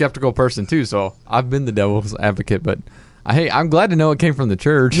very skeptical person too, so I've been the devil's advocate, but hey, I'm glad to know it came from the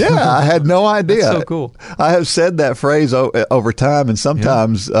church. Yeah, I had no idea. That's so cool. I have said that phrase over time, and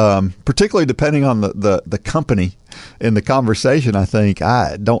sometimes, particularly depending on the company in the conversation, I think,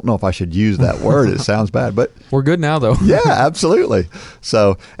 I don't know if I should use that word. It sounds bad, but we're good now, though. Yeah, absolutely.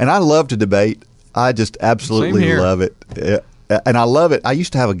 So, and I love to debate. I just absolutely love it. And I love it. I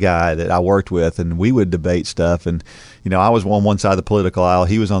used to have a guy that I worked with, and we would debate stuff. And, I was on one side of the political aisle.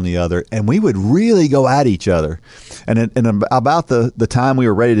 He was on the other. And we would really go at each other. And about the time we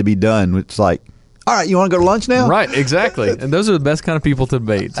were ready to be done, it's like, all right, you want to go to lunch now? Right, exactly. And those are the best kind of people to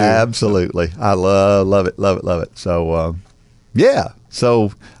debate, too. Absolutely. I love it. So, yeah.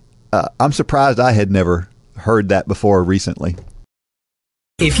 So I'm surprised I had never heard that before recently.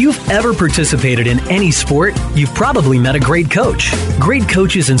 If you've ever participated in any sport, you've probably met a great coach. Great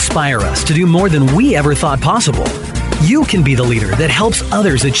coaches inspire us to do more than we ever thought possible. You can be the leader that helps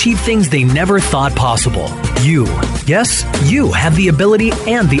others achieve things they never thought possible. You have the ability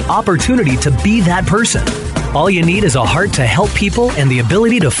and the opportunity to be that person. All you need is a heart to help people and the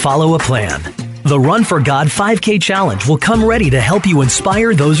ability to follow a plan. The Run for God 5K Challenge will come ready to help you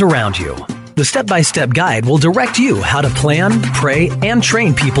inspire those around you. The step-by-step guide will direct you how to plan, pray, and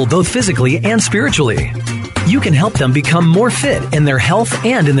train people both physically and spiritually. You can help them become more fit in their health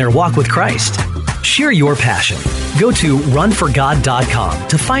and in their walk with Christ. Share your passion. Go to runforgod.com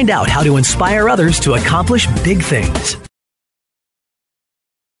to find out how to inspire others to accomplish big things.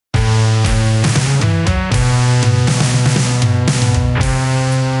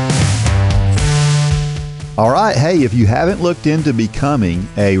 All right. Hey, if you haven't looked into becoming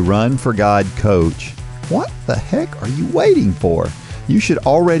a Run for God coach, what the heck are you waiting for? You should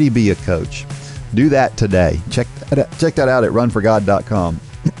already be a coach. Do that today. Check that out at runforgod.com.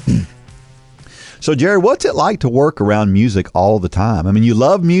 So, Jared, what's it like to work around music all the time? I mean, you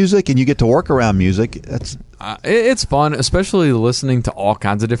love music and you get to work around music. It's fun, especially listening to all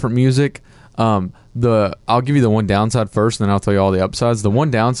kinds of different music. I'll give you the one downside first, and then I'll tell you all the upsides. The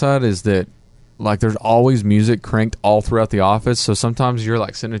one downside is that there's always music cranked all throughout the office. So sometimes you're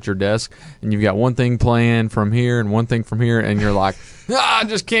sitting at your desk and you've got one thing playing from here and one thing from here, and you're like, I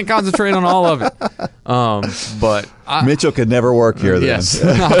just can't concentrate on all of it. But Mitchell could never work here then. Yes,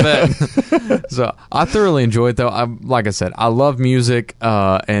 I bet. So I thoroughly enjoy it, though. Like I said, I love music,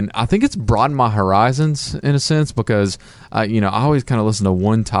 and I think it's broadened my horizons in a sense because, I always kind of listen to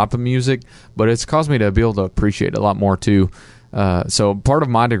one type of music, but it's caused me to be able to appreciate it a lot more, too. So part of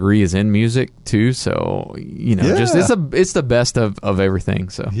my degree is in music too. So, just it's the best of everything.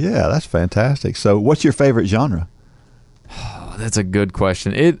 So yeah, that's fantastic. So what's your favorite genre? Oh, that's a good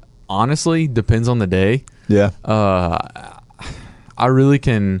question. It honestly depends on the day. Yeah. I really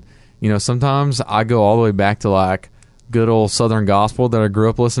can, sometimes I go all the way back to good old Southern gospel that I grew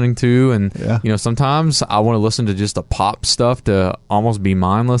up listening to, and sometimes I want to listen to just the pop stuff to almost be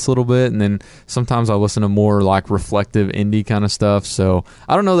mindless a little bit, and then sometimes I listen to more like reflective indie kind of stuff. So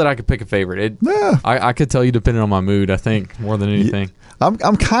I don't know that I could pick a favorite. I could tell you depending on my mood, I think, more than anything.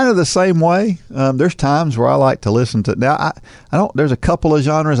 I'm kind of the same way. There's times where I like to listen to. Now I don't. There's a couple of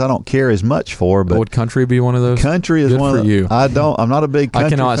genres I don't care as much for, but would country be one of those? Country is good one for of you. I'm not a big country I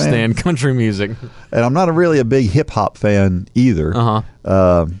cannot fan. stand country music, and I'm not really a big hip hop fan either.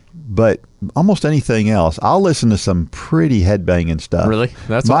 But almost anything else, I'll listen to some pretty headbanging stuff. Really,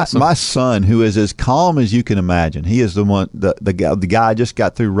 that's awesome. My son, who is as calm as you can imagine, he is the one. The guy I just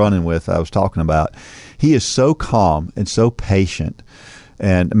got through running with. I was talking about. He is so calm and so patient.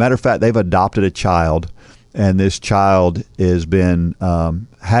 And a matter of fact, they've adopted a child, and this child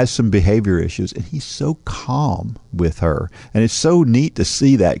has some behavior issues, and he's so calm with her. And it's so neat to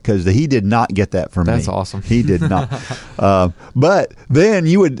see that because he did not get that from me. That's awesome. He did not. But then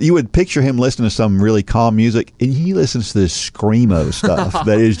you would picture him listening to some really calm music, and he listens to this screamo stuff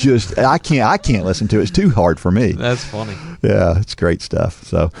that is just I can't listen to it. It's too hard for me. That's funny. Yeah, it's great stuff.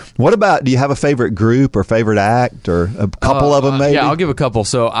 So, what about? Do you have a favorite group or favorite act or a couple of them? Maybe. Yeah, I'll give a couple.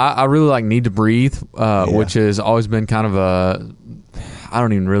 So I really like Need to Breathe, which has always been kind of I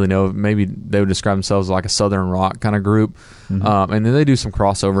don't even really know. Maybe they would describe themselves like a Southern rock kind of group. And then they do some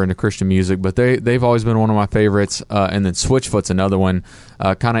crossover into Christian music, but they've always been one of my favorites. And then Switchfoot's another one,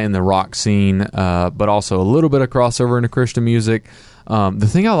 kind of in the rock scene, but also a little bit of crossover into Christian music. The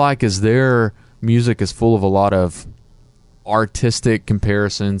thing I like is their music is full of a lot of artistic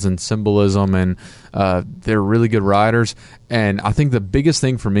comparisons and symbolism, and they're really good writers. And I think the biggest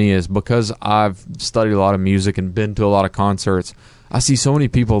thing for me is because I've studied a lot of music and been to a lot of concerts, I see so many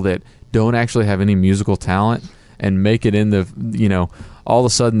people that don't actually have any musical talent and make it in the, all of a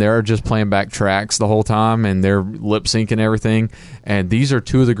sudden they're just playing back tracks the whole time and they're lip syncing everything. And these are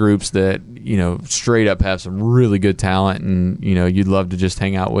two of the groups that, straight up have some really good talent, and, you'd love to just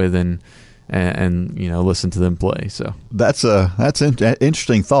hang out with and listen to them play. So that's an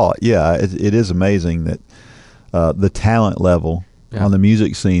interesting thought. Yeah, it is amazing that the talent level on the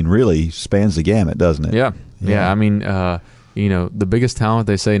music scene really spans the gamut, doesn't it? Yeah. I mean, the biggest talent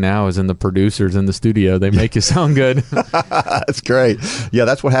they say now is in the producers in the studio. They make you sound good. That's great. Yeah,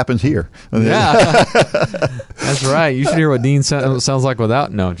 that's what happens here. Yeah, that's right. You should hear what Dean sounds like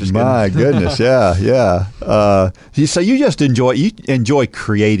without. No, just kidding. My goodness. Yeah. So you just enjoy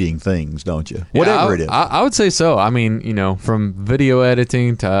creating things, don't you? Whatever it is. I would say so. I mean, from video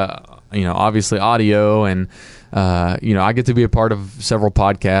editing to obviously audio, and I get to be a part of several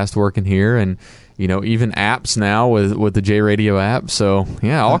podcasts working here, and even apps now with the JRadio app. So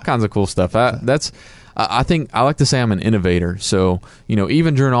yeah, all kinds of cool stuff. I think I like to say I'm an innovator. So,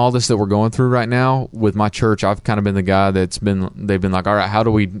 even during all this that we're going through right now with my church, I've kind of been the guy they've been like, all right, how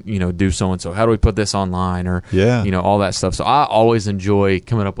do we, do so-and-so? How do we put this online? Or, all that stuff. So I always enjoy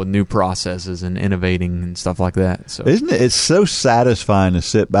coming up with new processes and innovating and stuff like that. So isn't it? It's so satisfying to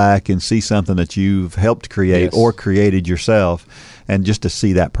sit back and see something that you've helped create or created yourself, and just to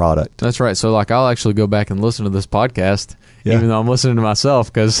see that product. That's right. So I'll actually go back and listen to this podcast, even though I'm listening to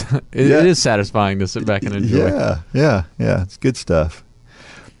myself, because it is satisfying to sit back and enjoy. Yeah. It's good stuff.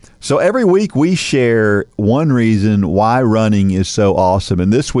 So every week we share one reason why running is so awesome.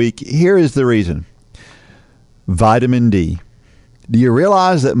 And this week, here is the reason. Vitamin D. Do you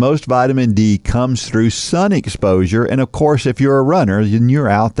realize that most vitamin D comes through sun exposure? And of course, if you're a runner, then you're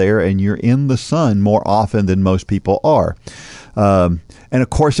out there and you're in the sun more often than most people are. And of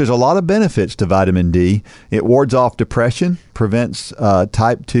course, there's a lot of benefits to vitamin D. It wards off depression, prevents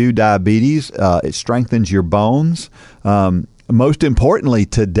type 2 diabetes. It strengthens your bones. Most importantly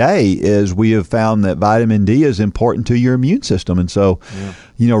today is we have found that vitamin D is important to your immune system. And so,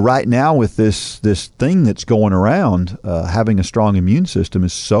 right now with this thing that's going around, having a strong immune system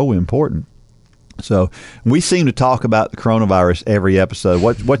is so important. So we seem to talk about the coronavirus every episode.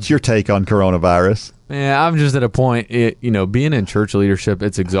 What's your take on coronavirus? Yeah, I'm just at a point, being in church leadership,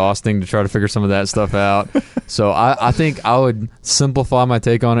 it's exhausting to try to figure some of that stuff out. So I think I would simplify my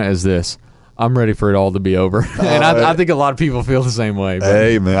take on it as this. I'm ready for it all to be over. And I think a lot of people feel the same way. But.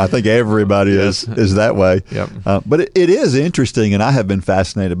 Hey, man, I think everybody is that way. Yep. But it is interesting, and I have been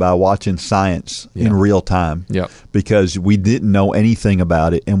fascinated by watching science in real time. Yep. Because we didn't know anything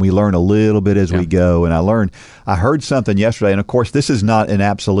about it, and we learn a little bit as we go. And I heard something yesterday, and of course this is not an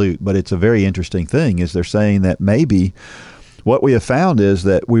absolute, but it's a very interesting thing, is they're saying that maybe what we have found is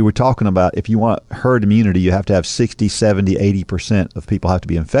that we were talking about, if you want herd immunity, you have to have 60, 70, 80% of people have to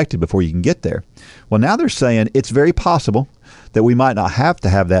be infected before you can get there. Well, now they're saying it's very possible that we might not have to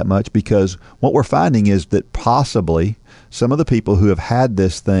have that much, because what we're finding is that possibly some of the people who have had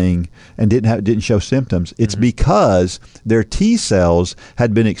this thing and didn't show symptoms, it's because their T cells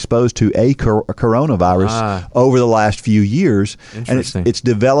had been exposed to a coronavirus over the last few years, and it's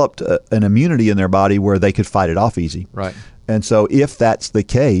developed an immunity in their body where they could fight it off easy. Right. And so if that's the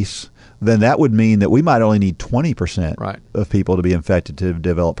case, then that would mean that we might only need 20% of people to be infected to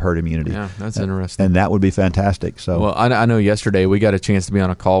develop herd immunity. Yeah, that's interesting. And that would be fantastic. So, well, I know yesterday we got a chance to be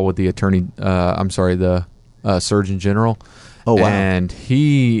on a call with the the Surgeon General. Oh, wow. And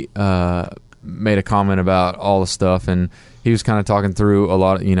he made a comment about all the stuff, and he was kind of talking through a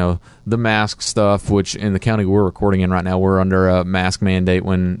lot of, the mask stuff, which in the county we're recording in right now, we're under a mask mandate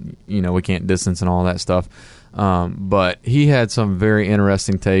when, we can't distance and all that stuff. But he had some very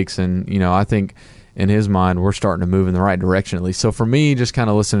interesting takes, and I think in his mind we're starting to move in the right direction, at least. So for me, just kind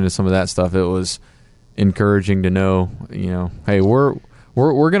of listening to some of that stuff, it was encouraging to know, hey, we're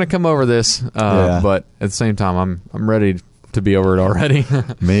going to come over this, but at the same time, I'm ready to be over it already.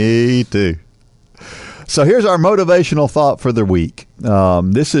 Me too. So here's our motivational thought for the week.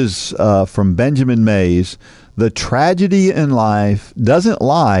 This is from Benjamin Mays. The tragedy in life doesn't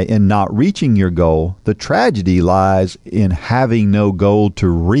lie in not reaching your goal. The tragedy lies in having no goal to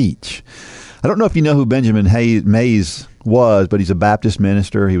reach. I don't know if you know who Benjamin Mays was, but he's a Baptist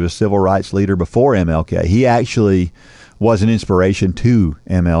minister. He was a civil rights leader before MLK. He actually was an inspiration to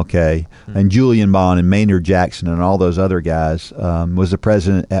MLK and Julian Bond and Maynard Jackson and all those other guys. Was the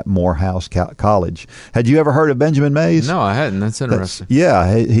president at Morehouse College. Had you ever heard of Benjamin Mays? No, I hadn't. That's interesting.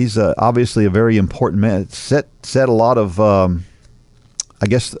 He's obviously a very important man. Set a lot of, I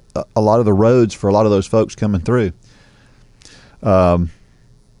guess, a lot of the roads for a lot of those folks coming through.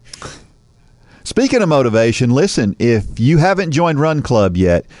 Speaking of motivation, listen, if you haven't joined Run Club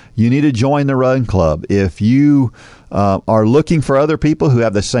yet, you need to join the Run Club. If you are looking for other people who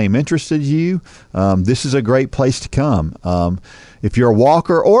have the same interests as you, this is a great place to come. If you're a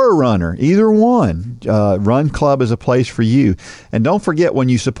walker or a runner, either one, Run Club is a place for you. And don't forget, when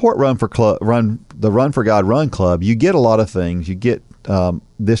you support the Run for God Run Club, you get a lot of things. You get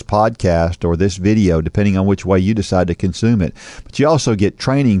this podcast or this video, depending on which way you decide to consume it. But you also get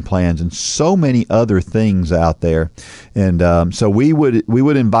training plans and so many other things out there. And so we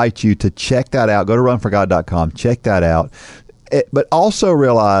would invite you to check that out. Go to runforgod.com, check that out. But also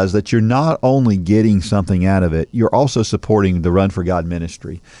realize that you're not only getting something out of it, you're also supporting the Run for God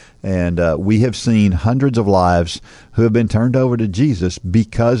ministry. And we have seen hundreds of lives who have been turned over to Jesus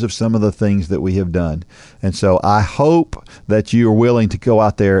because of some of the things that we have done. And so I hope that you are willing to go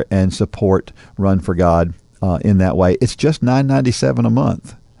out there and support Run for God in that way. It's just $9.97 a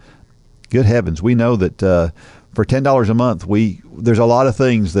month. Good heavens. We know that for $10 a month, there's a lot of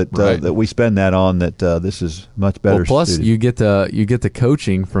things that that we spend that on. That this is much better. Well, plus, suited. you get the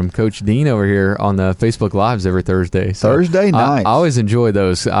coaching from Coach Dean over here on the Facebook Lives every Thursday. So Thursday nights. I always enjoy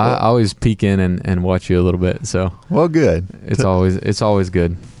those. I always peek in and watch you a little bit. So good. It's always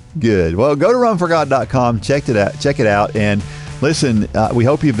good. Good. Well, go to runforgod.com. Check it out, and listen. We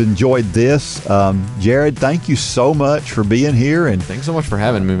hope you've enjoyed this. Jared, thank you so much for being here, and thanks so much for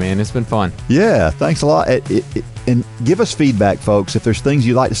having me, man. It's been fun. Yeah, thanks a lot. And give us feedback, folks. If there's things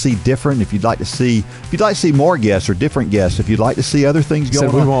you'd like to see different, if you'd like to see more guests or different guests, if you'd like to see other things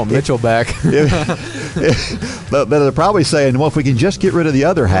going on. We want Mitchell back. But they're probably saying, well, if we can just get rid of the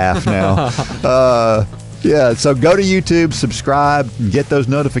other half now. Yeah, so go to YouTube, subscribe, and get those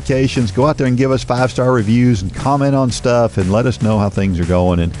notifications. Go out there and give us 5-star reviews and comment on stuff and let us know how things are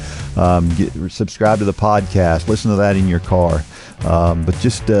going. And subscribe to the podcast. Listen to that in your car. But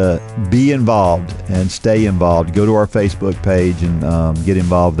just be involved and stay involved. Go to our Facebook page and get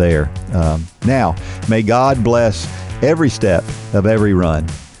involved there. Now, may God bless every step of every run.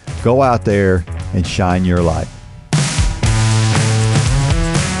 Go out there and shine your light.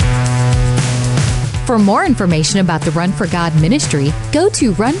 For more information about the Run for God ministry, go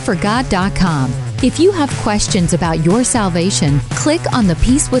to runforgod.com. If you have questions about your salvation, click on the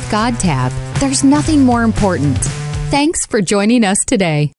Peace with God tab. There's nothing more important. Thanks for joining us today.